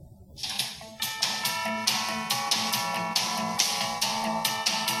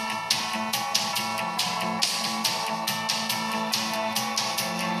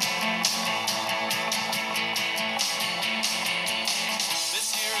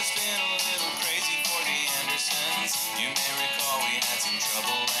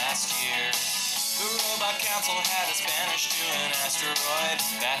console had us banished to an asteroid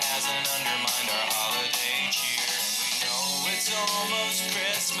that hasn't undermined our holiday cheer. And we know it's almost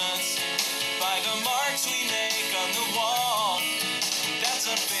Christmas by the marks we make on the wall. That's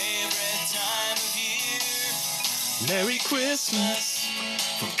our favorite time of year. Merry Christmas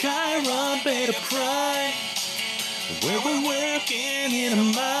from Chiron Beta Prime, where we're working in a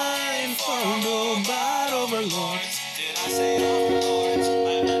mine for robot overlords. Did I say overlords? I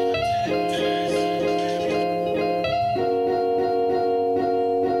meant protectors.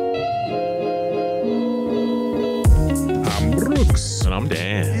 I'm Brooks. And I'm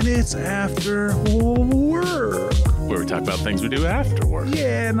Dan. And it's after work. Where we talk about things we do after work.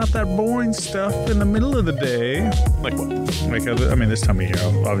 Yeah, not that boring stuff in the middle of the day. Like what? Like, I mean, this time of year,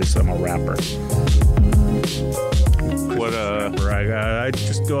 obviously I'm a rapper. What, I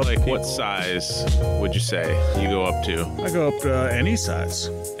just go up like what size would you say you go up to? I go up to any size.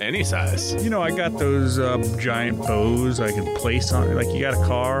 Any size? You know, I got those giant bows I can place on. Like, you got a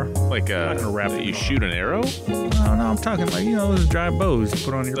car. Like gonna wrap that it you on. shoot an arrow? No, I'm talking like, you know, those giant bows you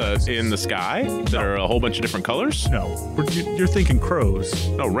put on your In the sky? That are a whole bunch of different colors? No, you're thinking crows.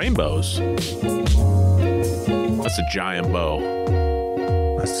 No, rainbows. That's a giant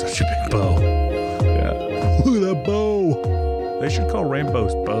bow. That's such a big bow. Yeah. Look at that bow. They should call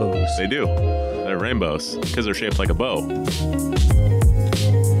rainbows bows. They do. They're rainbows because they're shaped like a bow. No,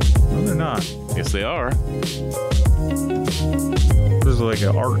 they're not. Yes, they are. This is like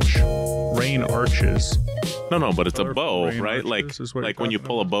an arch. Rain arches. No, but it's a Colorful bow, rain right? arches is what Like you're when you talking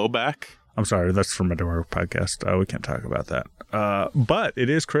pull a bow back. I'm sorry, that's from a different podcast. We can't talk about that. But it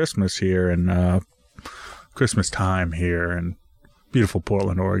is Christmas here and Christmas time here in beautiful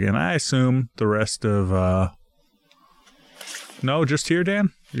Portland, Oregon. I assume the rest of... No, just here,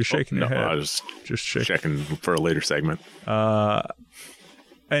 Dan? You're shaking your head. I was Just shaking. checking for a later segment.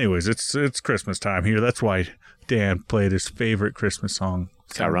 Anyways, it's Christmas time here. That's why Dan played his favorite Christmas song.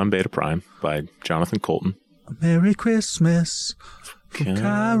 Chiron Beta Prime by Jonathan Colton. Merry Christmas from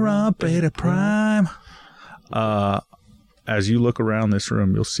Chiron Beta Prime. As you look around this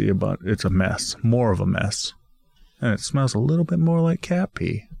room, you'll see it's a mess. More of a mess. And it smells a little bit more like cat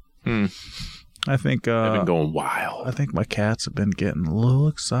pee. I think I've been going wild. I think my cats have been getting a little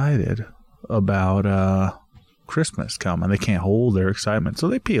excited about Christmas coming. They can't hold their excitement, so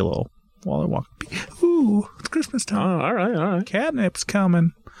they pee a little while they're walking. Ooh, it's Christmas time. Oh, all right. Catnip's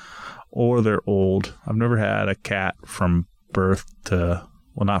coming. Or they're old. I've never had a cat from birth to...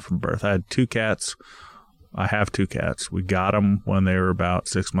 Well, not from birth. I had 2 cats. I have 2 cats. We got them when they were about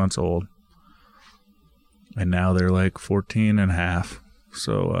 6 months old. And now they're like 14 and a half.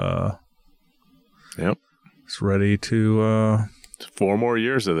 So, Yep. it's ready to 4 more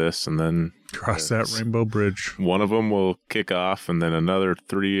years of this, and then cross that rainbow bridge. one of them will kick off, and then another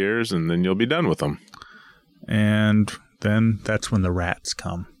 3 years, and then you'll be done with them. And then that's when the rats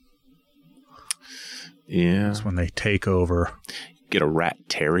come. Yeah. That's when they take over. Get a rat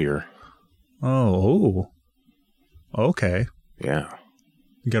terrier. Oh. Okay. Yeah.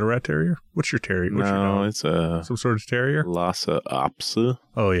 You got a rat terrier? What's your terrier? What's your No, dog? it's a Some sort of terrier? Lhasa Apso.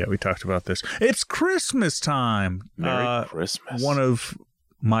 Oh, yeah, we talked about this. It's Christmas time. Merry Christmas. One of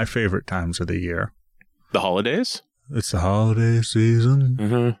my favorite times of the year. The holidays? It's the holiday season.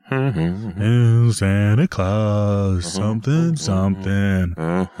 Mm-hmm. And Santa Claus, something.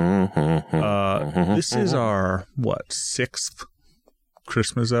 This is our, 6th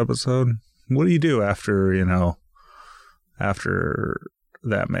Christmas episode? What do you do after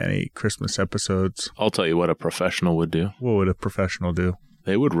that many Christmas episodes? I'll tell you what a professional would do. What would a professional do?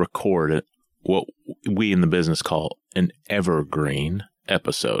 They would record it, what we in the business call an evergreen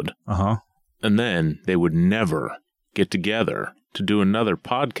episode. Uh-huh. And then they would never get together to do another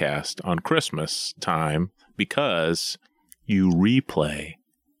podcast on Christmas time because you replay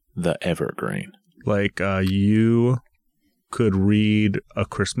the evergreen. Like, you could read A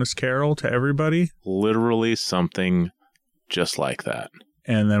Christmas Carol to everybody, Literally something just like that.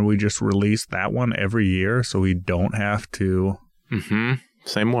 and then we just release that one every year so we don't have to Mm-hmm.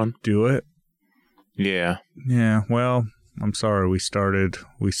 Same one. do it. Yeah. Yeah, well, I'm sorry we started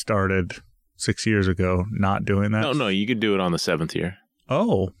 6 years ago not doing that. No, you could do it on the 7th year.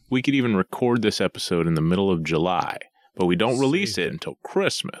 Oh, We could even record this episode in the middle of July, but we don't release it until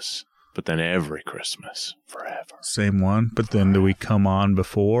Christmas. But then every Christmas, forever. same one. But then do we come on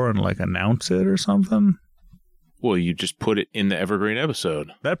before and like announce it or something? Well, you just put it in the evergreen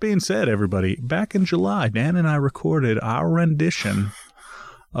episode. That being said, everybody, back in July, Dan and I recorded our rendition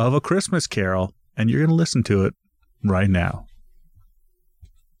of A Christmas Carol, and you're going to listen to it right now.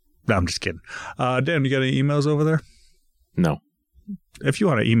 No, I'm just kidding. Dan, you got any emails over there? No. If you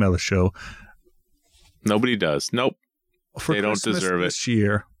want to email the show, Nobody does. Nope. For They don't Christmas deserve it. this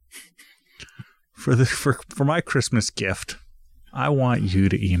year, for my Christmas gift, I want you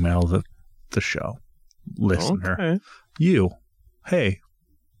to email the show, listener. Okay. You, hey,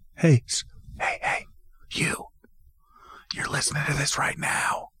 you. You're listening to this right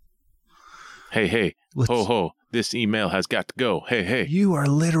now. Hey. Let's- Ho, ho. This email has got to go. Hey. You are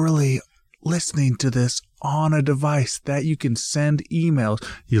literally listening to this on a device that you can send emails.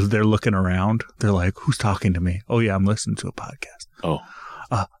 They're looking around. They're like, who's talking to me? Oh, yeah, I'm listening to a podcast. Oh.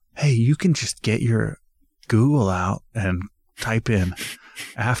 Hey, you can just get your Google out and type in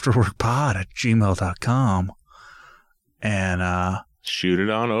afterworkpod@gmail.com and Shoot it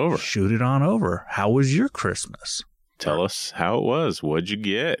on over. shoot it on over. How was your Christmas? Tell us how it was. What'd you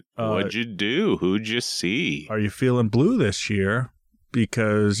get? What'd you do? Who'd you see? Are you feeling blue this year?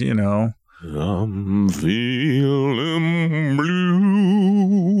 Because, you know, I'm feeling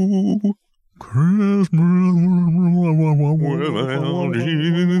blue without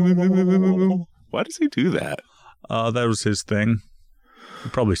you. Why does he do that? that was his thing. He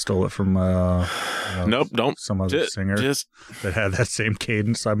probably stole it from Nope, don't. some other singer Just that had that same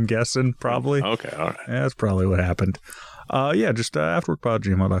cadence, I'm guessing, probably. okay, all right. Yeah, that's probably what happened. Just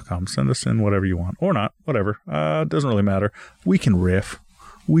afterworkpod@gmail.com. Send us in whatever you want. Or not, whatever. It doesn't really matter. We can riff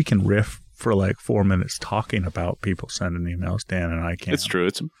for like 4 minutes talking about people sending emails. Dan and I can. It's true.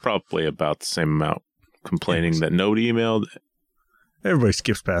 It's probably about the same amount complaining that nobody emailed. Everybody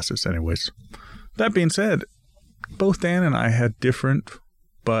skips past this anyways. That being said, both Dan and I had different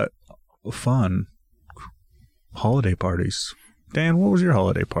but fun holiday parties. Dan, what was your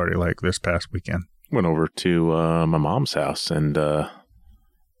holiday party like this past weekend? Went over to my mom's house, and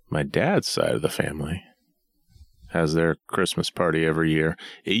my dad's side of the family has their Christmas party every year.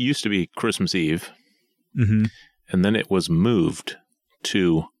 It used to be Christmas Eve, Mm-hmm. and then it was moved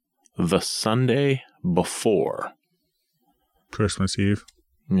to the Sunday before. Christmas Eve.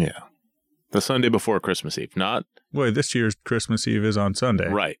 Yeah. The Sunday before Christmas Eve. Not Wait, this year's Christmas Eve is on Sunday.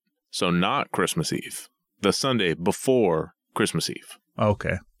 right. So not Christmas Eve. The Sunday before Christmas Eve.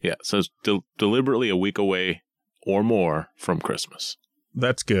 Okay. Yeah. So it's deliberately a week away or more from Christmas.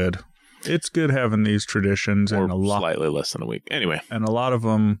 That's good. It's good having these traditions Or and slightly less than a week. Anyway. and a lot of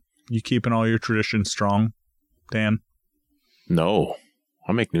them. You keeping all your traditions strong, Dan? No.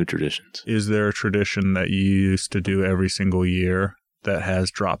 I make new traditions. Is there a tradition that you used to do every single year that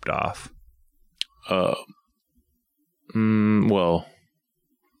has dropped off? Well,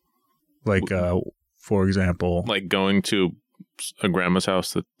 Like, for example, like going to a grandma's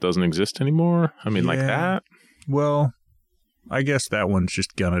house that doesn't exist anymore. I mean, like Yeah. that. well, I guess that one's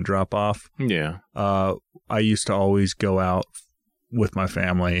just gonna drop off. Yeah. I used to always go out with my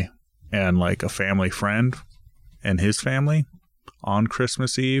family and like a family friend and his family on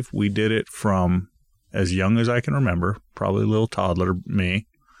Christmas Eve. We did it from as young as I can remember, probably a little toddler me.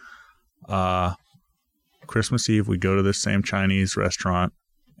 Christmas Eve, we go to this same Chinese restaurant,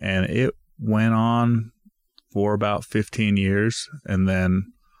 and it went on for about 15 years and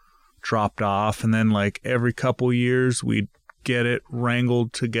then dropped off. And then like every couple years, we'd get it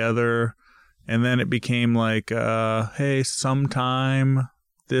wrangled together. And then it became like, hey, sometime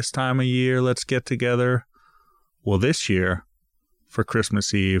this time of year, let's get together. Well, this year for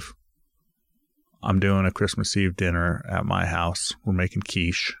Christmas Eve, I'm doing a Christmas Eve dinner at my house. We're making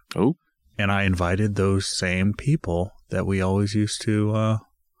quiche. Oh. And I invited those same people that we always used to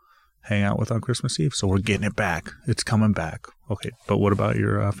hang out with on Christmas Eve. So we're getting it back. It's coming back. Okay. But what about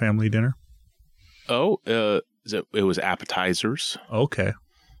your family dinner? Oh, it was appetizers Okay.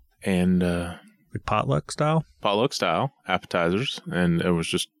 and Like potluck style? potluck style appetizers, and it was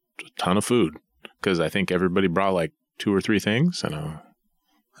just a ton of food because I think everybody brought like 2 or 3 things, and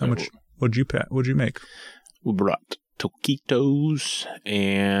How much? What'd you make? we brought taquitos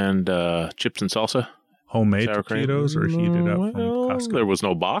and chips and salsa. Homemade Sour cream. taquitos or heated up from Well, Costco? there was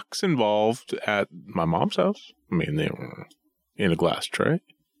no box involved at my mom's house. I mean, they were in a glass tray,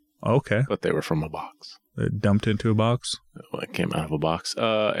 Okay. but they were from a box. Dumped into a box? It came out of a box.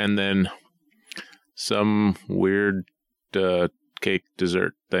 And then some weird cake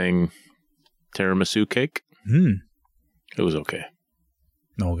dessert thing, tiramisu cake. It was okay.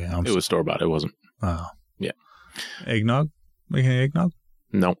 Okay. It was store-bought. It wasn't. Oh. Yeah. Eggnog? Making eggnog?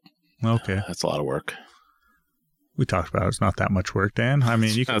 No, Okay. that's a lot of work. We talked about it. It's not that much work, Dan. I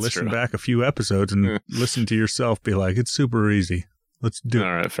mean, you can That's listen true. back a few episodes and listen to yourself be like, it's super easy. Let's do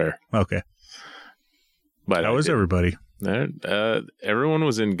All right, fair. it. Okay. But How was everybody? everyone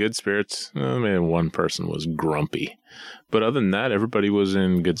was in good spirits. I mean, one person was grumpy, but other than that, everybody was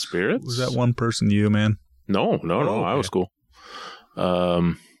in good spirits. Was that one person you, man? No. Oh, I was cool.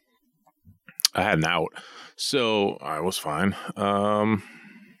 I had an out, so I was fine.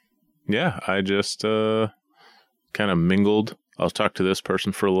 Yeah, I just kind of mingled. I'll talk to this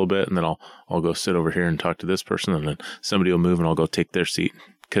person for a little bit, and then I'll go sit over here and talk to this person, and then somebody will move, and I'll go take their seat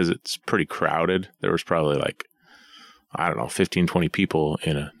because it's pretty crowded. There was probably like, I don't know, 15, 20 people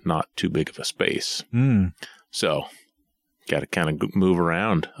in a not too big of a space. So got to kind of move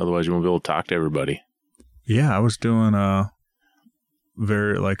around. Otherwise, you won't be able to talk to everybody. Yeah, I was doing a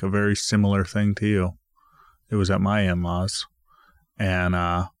very similar thing to you. It was at my in-laws, and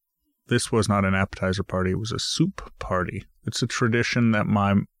this was not an appetizer party. It was a soup party. It's a tradition that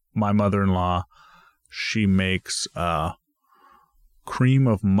my mother-in-law, she makes cream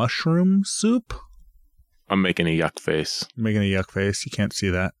of mushroom soup. I'm making a yuck face. Making a yuck face. You can't see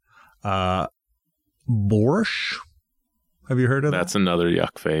that. Borscht. Have you heard of that? That's another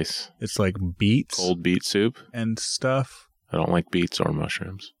yuck face. It's like beets. Cold beet soup. And stuff. I don't like beets or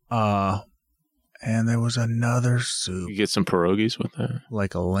mushrooms. And there was another soup. You get some pierogies with that?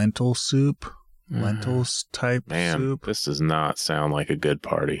 Like a lentil soup. Lentils type soup. This does not sound like a good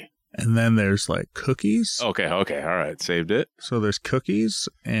party. And then there's like cookies. Okay. All right. Saved it. So there's cookies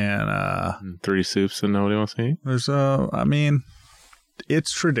and 3 soups that nobody wants to eat? There's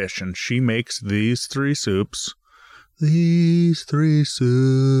it's tradition. She makes these 3 soups. These 3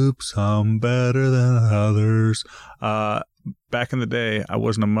 soups, some better than others. Back in the day, I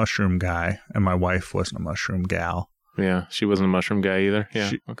wasn't a mushroom guy, and my wife wasn't a mushroom gal. Yeah, she wasn't a mushroom guy either.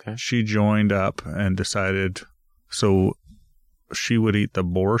 Yeah, okay. She joined up and decided, so she would eat the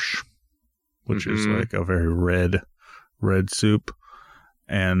borscht, which is like a very red soup,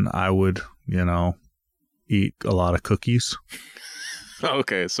 and I would, eat a lot of cookies.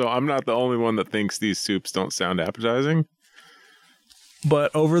 Okay, so I'm not the only one that thinks these soups don't sound appetizing.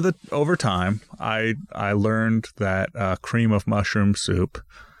 But over time, I learned that cream of mushroom soup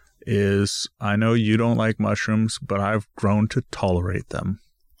is, I know you don't like mushrooms, but I've grown to tolerate them.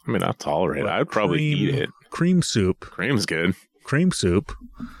 I mean, I'll tolerate it. I'd probably eat it. Cream soup. Cream's good. Cream soup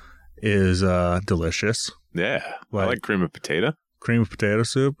is delicious. Yeah, I like cream of potato. Cream of potato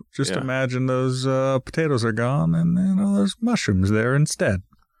soup. Just imagine those potatoes are gone and there's mushrooms there instead.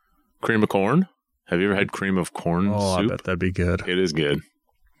 Cream of corn. Have you ever had cream of corn soup? I bet that'd be good. It is good.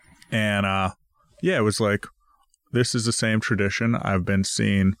 And it was like, this is the same tradition. I've been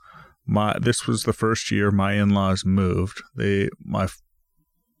seeing this was the first year my in-laws moved. My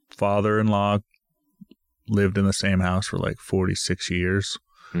father-in-law lived in the same house for like 46 years.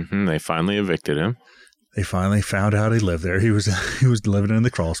 They finally evicted him. They finally found out he lived there. He was living in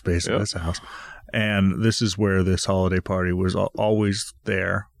the crawl space of this house. And this is where this holiday party was always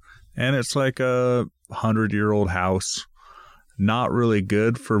there. And it's like a 100-year-old house. Not really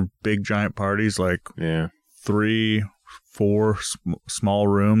good for big giant parties, like 3, 4 small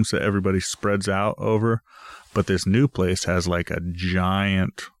rooms that everybody spreads out over. But this new place has like a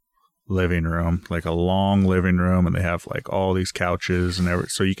giant living room, like a long living room, and they have like all these couches and everything.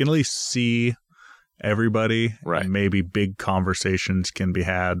 So you can at least see everybody, right? And maybe big conversations can be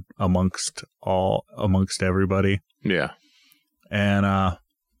had amongst everybody. Yeah. And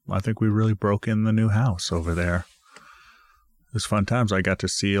I think we really broke in the new house over there. It was fun times. I got to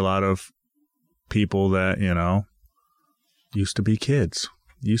see a lot of people that, used to be kids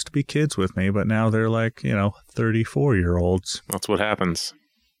with me, but now they're like, 34-year-olds. That's what happens.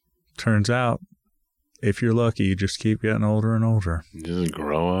 Turns out, if you're lucky, you just keep getting older and older. You just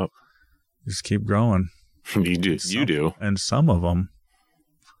grow up. Just keep growing. You do. And some of them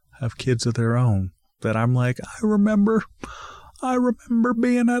have kids of their own that I'm like, I remember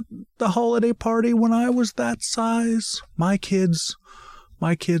being at the holiday party when I was that size. My kids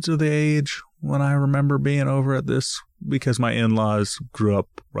are the age when I remember being over at this, because my in-laws grew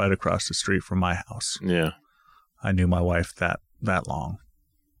up right across the street from my house. Yeah. I knew my wife that long.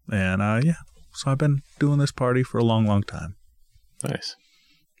 And so I've been doing this party for a long, long time. Nice.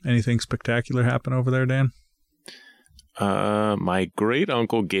 Anything spectacular happen over there, Dan? My great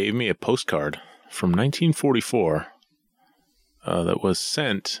uncle gave me a postcard from 1944 that was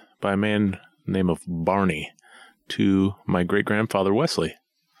sent by a man named of Barney to my great grandfather Wesley.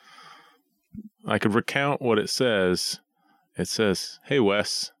 I could recount what it says. It says, "Hey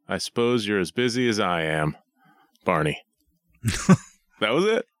Wes, I suppose you're as busy as I am, Barney." That was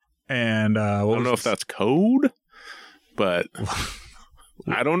it. And I don't know if that's code, but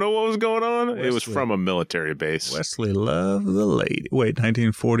I don't know what was going on. Wesley. It was from a military base. Wesley loved the lady. Wait,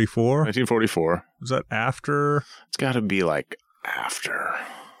 1944? 1944. Was that after? It's got to be like after.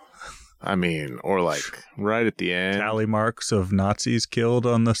 I mean, or like right at the end. Tally marks of Nazis killed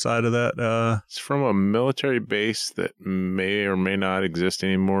on the side of that. It's from a military base that may or may not exist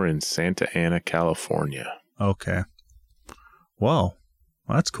anymore in Santa Ana, California. Okay. Well,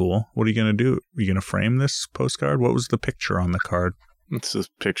 that's cool. What are you going to do? Are you going to frame this postcard? What was the picture on the card? It's a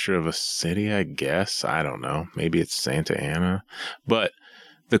picture of a city, I guess. I don't know. Maybe it's Santa Ana. But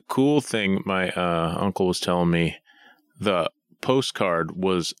the cool thing my uncle was telling me, the postcard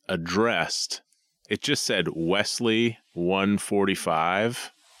was addressed. It just said Wesley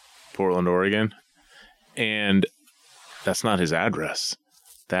 145, Portland, Oregon. And that's not his address.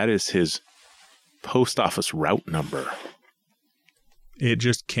 That is his post office route number. It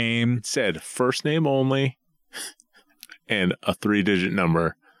just came. It said first name only and a 3-digit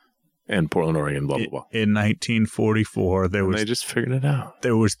number and Portland, Oregon, blah, blah, blah. In 1944, They just figured it out.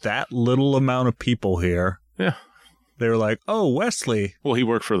 There was that little amount of people here. Yeah. They were like, oh, Wesley. Well, he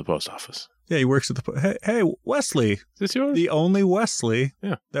worked for the post office. Yeah, he works at the... Hey, Wesley. Is this yours? The only Wesley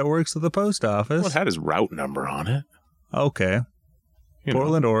Yeah. that works at the post office. Well, it had his route number on it. Okay.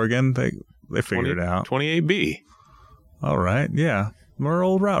 Portland, Oregon. They figured it out. 28B. All right. Yeah. Our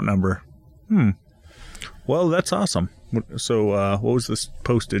old route number. Well, that's awesome. So what was this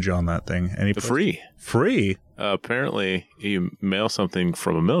postage on that thing? Free. Free? Apparently, you mail something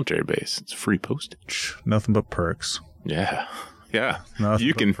from a military base. It's free postage. Nothing but perks. Yeah. Yeah.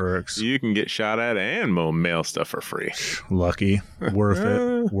 Nothing but perks. You can get shot at and mail stuff for free. Lucky. Worth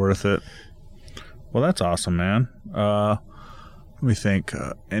it. Worth it. Well, that's awesome, man. Let me think.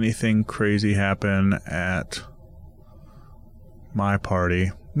 Anything crazy happen at my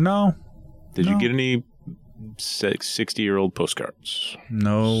party? No. Did you get any 60-year-old postcards?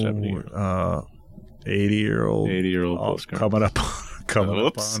 No. 80-year-old 80-year-old postcards. Coming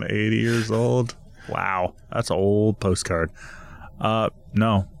up on 80 years old. Wow. That's an old postcard.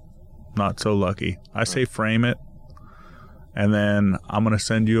 No. Not so lucky. I say frame it, and then I'm going to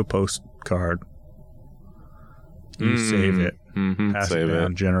send you a postcard. You save it. Pass Save it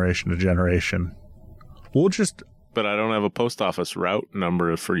down generation to generation. We'll just... But I don't have a post office route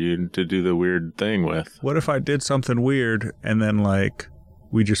number for you to do the weird thing with. What if I did something weird and then, like,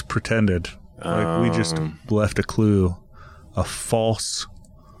 we just pretended? Like, we just left a clue. A false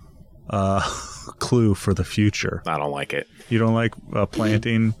clue for the future. I don't like it. You don't like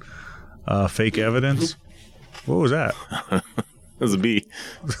planting fake evidence? What was that? It was a bee.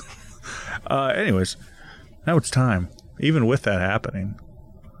 Anyways, now it's time. Even with that happening,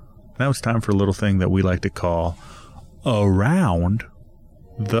 now it's time for a little thing that we like to call Around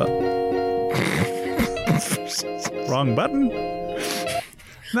the... Wrong button?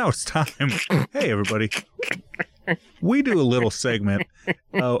 Now it's time. Hey, everybody. We do a little segment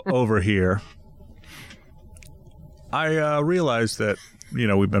over here. I realize that,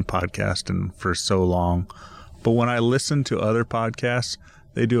 we've been podcasting for so long, but when I listen to other podcasts,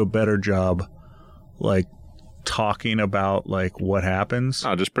 they do a better job, like, talking about, like, what happens.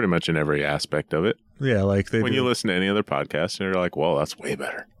 Oh, just pretty much in every aspect of it. Yeah, like when you listen to any other podcast, and you're like, well, that's way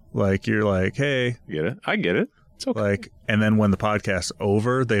better. Like, you're like, hey. You get it? I get it. It's okay. Like, and then when the podcast's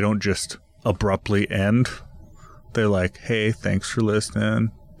over, they don't just abruptly end. They're like, hey, thanks for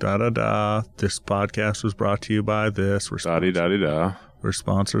listening. Da-da-da. This podcast was brought to you by this. Da-di-da-di-da. We're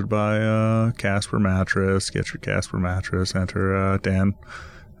sponsored by Casper Mattress. Get your Casper Mattress. Enter Dan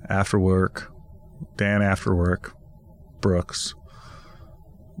After Work. Brooks.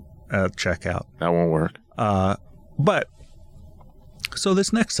 At checkout. That won't work. But, so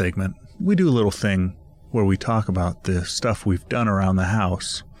this next segment, we do a little thing where we talk about the stuff we've done around the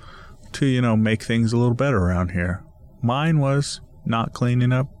house to, make things a little better around here. Mine was not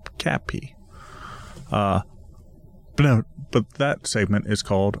cleaning up cat pee. But that segment is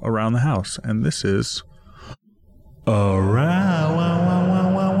called Around the House, and this is Around the House.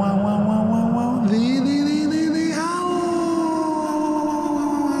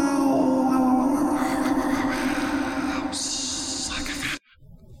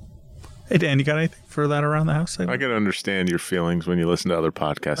 Hey, Dan, you got anything for that Around the House segment? I can understand your feelings when you listen to other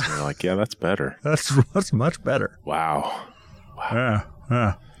podcasts and you're like, yeah, that's better. That's much better. Wow. Yeah.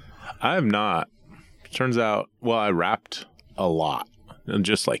 I have not. Turns out, I rapped a lot,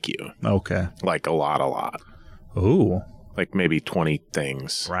 just like you. Okay. Like a lot. Ooh. Like maybe 20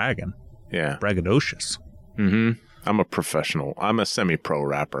 things. Bragging. Yeah. Braggadocious. Mm-hmm. I'm a professional. I'm a semi-pro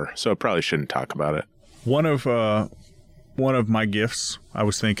rapper, so I probably shouldn't talk about it. One of my gifts, I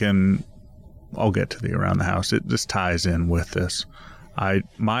was thinking, I'll get to the Around the House. This ties in with this.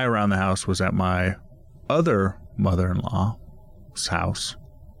 My Around the House was at my other mother-in-law's house.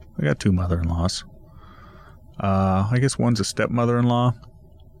 I got two mother-in-laws. I guess one's a stepmother-in-law.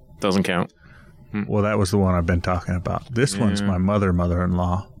 Doesn't count. Well, that was the one I've been talking about. This one's my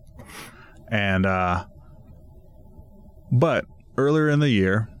mother-in-law. And, but earlier in the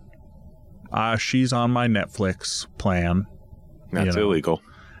year, she's on my Netflix plan. That's illegal.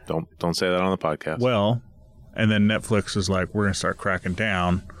 Don't say that on the podcast. Well, and then Netflix is like, we're going to start cracking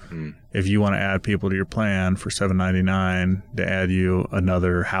down. If you want to add people to your plan for $7.99 to add you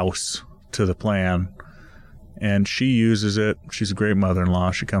another house to the plan. And she uses it. She's a great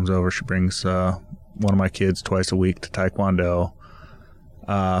mother-in-law. She comes over. She brings one of my kids twice a week to Taekwondo.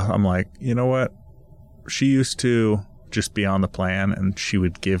 I'm like, you know what? She used to just be on the plan, and she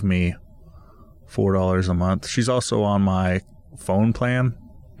would give me $4 a month. She's also on my phone plan.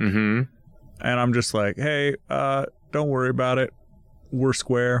 Mm-hmm. And I'm just like, hey, don't worry about it. We're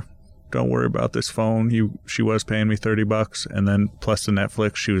square. Don't worry about this phone. She was paying me $30, and then plus the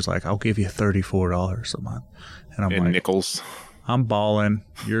Netflix, she was like, I'll give you $34 a month. And I'm like, nickels. I'm balling.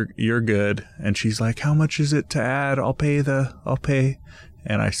 You're good. And she's like, how much is it to add? I'll pay.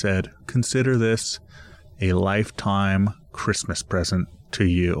 And I said, consider this a lifetime Christmas present to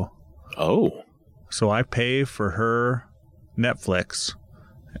you. Oh. So I pay for her Netflix,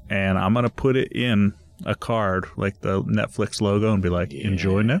 and I'm going to put it in a card like the Netflix logo and be like,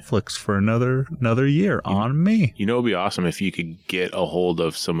 enjoy Netflix for another year on me. You know, it'd be awesome if you could get a hold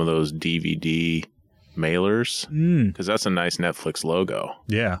of some of those DVD mailers, because that's a nice Netflix logo.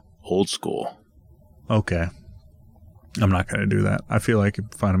 Yeah. Old school. Okay. I'm not going to do that. I feel like you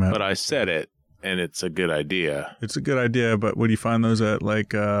find them at... But I said it, and it's a good idea. It's a good idea, but would you find those at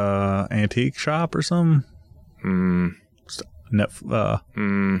like antique shop or something? I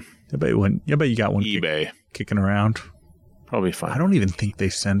bet you got one eBay kicking around. Probably fine. I don't even think they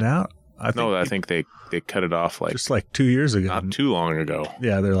send out. I think they cut it off like just like 2 years ago. Not too long ago.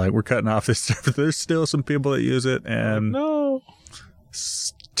 Yeah, they're like, we're cutting off this stuff. There's still some people that use it, and no,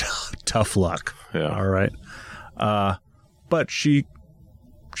 tough luck. Yeah. All right. But she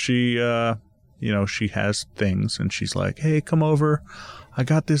she has things, and she's like, hey, come over. I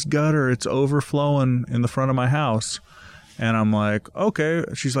got this gutter. It's overflowing in the front of my house. And I'm like, okay.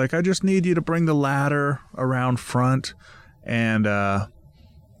 She's like, I just need you to bring the ladder around front, and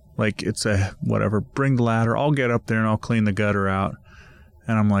it's a whatever. Bring the ladder. I'll get up there and I'll clean the gutter out.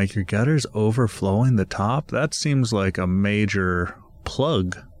 And I'm like, your gutter's overflowing the top? That seems like a major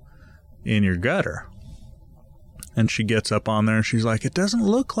plug in your gutter. And she gets up on there and she's like, it doesn't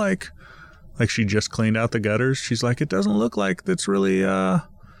look like she just cleaned out the gutters. She's like, it doesn't look like it's really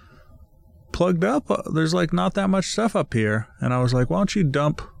plugged up. There's like not that much stuff up here. And I was like, why don't you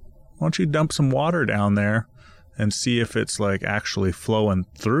dump some water down there and see if it's like actually flowing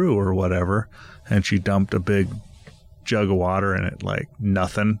through or whatever. And she dumped a big jug of water, and it like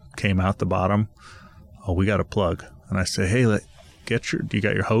nothing came out the bottom. Oh, we got a plug. And I say, hey, do you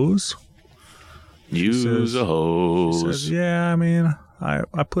got your hose? Use a hose. She says, yeah, I mean,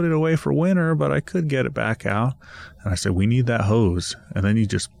 I put it away for winter, but I could get it back out. And I said, we need that hose. And then you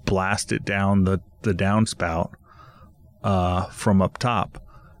just blast it down the downspout from up top.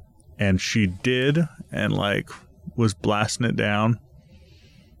 And she did, and like was blasting it down,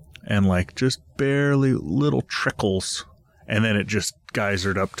 and like just barely little trickles. And then it just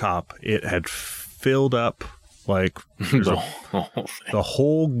geysered up top. It had filled up like the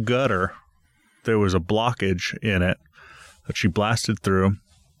whole gutter. There was a blockage in it that she blasted through,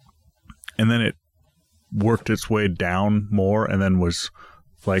 and then it worked its way down more, and then was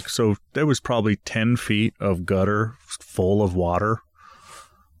like, so there was probably 10 feet of gutter full of water.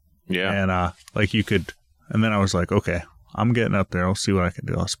 Yeah. And and then I was like, okay, I'm getting up there. I'll see what I can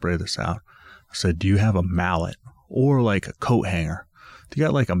do. I'll spray this out. I said, do you have a mallet or like a coat hanger? Do you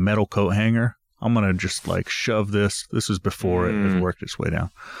got like a metal coat hanger? I'm going to just like shove this. This is before it had worked its way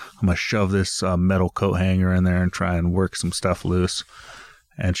down. I'm going to shove this metal coat hanger in there and try and work some stuff loose.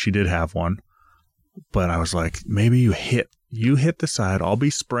 And she did have one. But I was like, maybe you hit the side. I'll be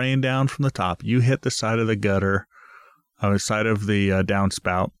spraying down from the top. You hit the side of the gutter, side of the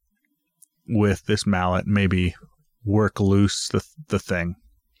downspout with this mallet. Maybe work loose the thing.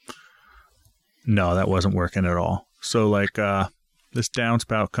 No, that wasn't working at all. So like this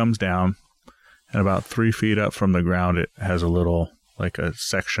downspout comes down. And about 3 feet up from the ground, it has a little, like a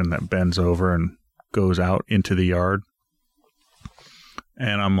section that bends over and goes out into the yard.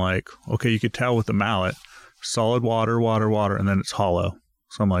 And I'm like, okay, you could tell with the mallet, solid water, and then it's hollow.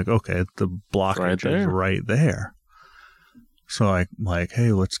 So I'm like, okay, the blockage is right there. So I'm like, hey,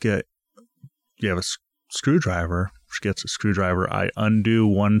 you have a screwdriver. She gets a screwdriver. I undo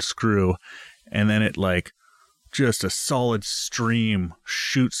one screw, and then it like, just a solid stream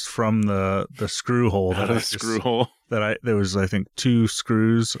shoots from the screw hole. Out of the screw hole. there was, I think, 2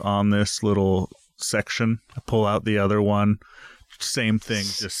 screws on this little section. I pull out the other one. Same thing,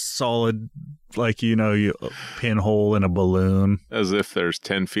 just solid, like, you pinhole in a balloon. As if there's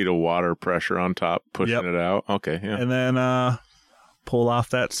 10 feet of water pressure on top pushing it out. Okay, yeah. And then pull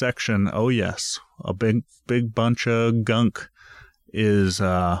off that section. Oh, yes. A big bunch of gunk is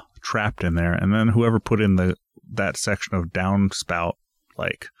trapped in there. And then whoever put in that section of downspout,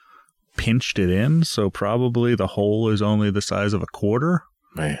 like, pinched it in. So probably the hole is only the size of a quarter.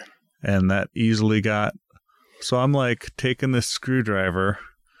 Man. And that easily got... So I'm, like, taking this screwdriver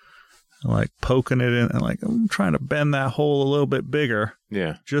and, like, poking it in and, like, I'm trying to bend that hole a little bit bigger.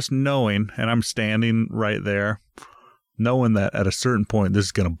 Yeah. Just knowing, and I'm standing right there, knowing that at a certain point this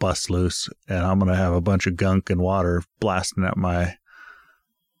is going to bust loose and I'm going to have a bunch of gunk and water blasting at my...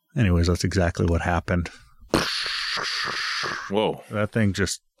 Anyways, that's exactly what happened. Whoa. That thing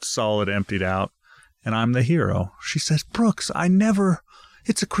just solid emptied out, and I'm the hero. She says, Brooks,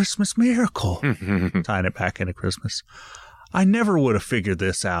 it's a Christmas miracle. Tying it back into Christmas. I never would have figured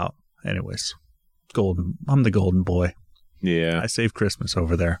this out. Anyways, I'm the golden boy. Yeah. I saved Christmas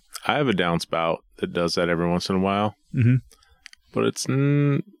over there. I have a downspout that does that every once in a while. Mm-hmm. But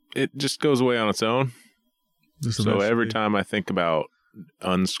it just goes away on its own. So every time I think about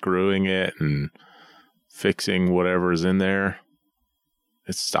unscrewing it and fixing whatever's in there,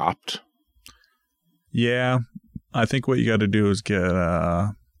 it's stopped. Yeah. I think what you got to do is get,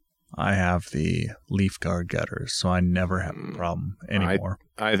 I have the leaf guard gutters, so I never have a problem anymore.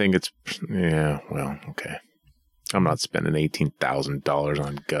 I think it's, yeah, well, okay. I'm not spending $18,000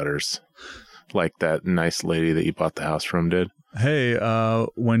 on gutters like that nice lady that you bought the house from did. Hey,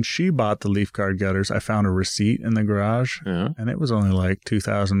 when she bought the leaf guard gutters, I found a receipt in the garage, and it was only like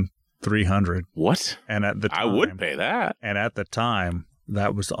 $2,300. What? And at the time, I would pay that. And at the time,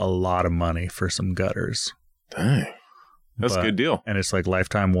 that was a lot of money for some gutters. Dang. That's a good deal. And it's like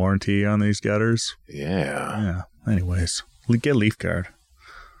lifetime warranty on these gutters. Yeah. Yeah. Anyways, get Leaf Guard.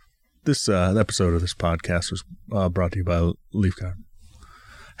 This episode of this podcast was brought to you by Leaf Guard.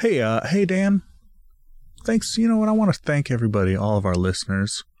 Hey, Dan. Thanks. You know what? I want to thank everybody, all of our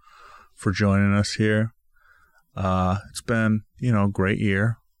listeners, for joining us here. It's been, a great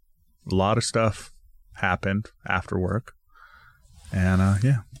year. A lot of stuff happened after work. And,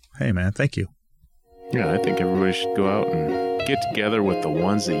 hey, man, thank you. Yeah, I think everybody should go out and get together with the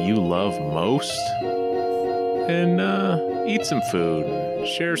ones that you love most and eat some food,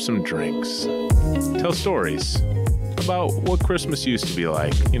 share some drinks, tell stories about what Christmas used to be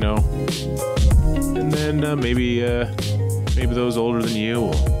like, and then maybe those older than you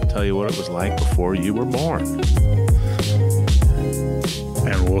will tell you what it was like before you were born.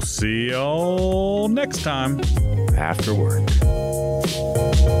 And we'll see y'all next time after work.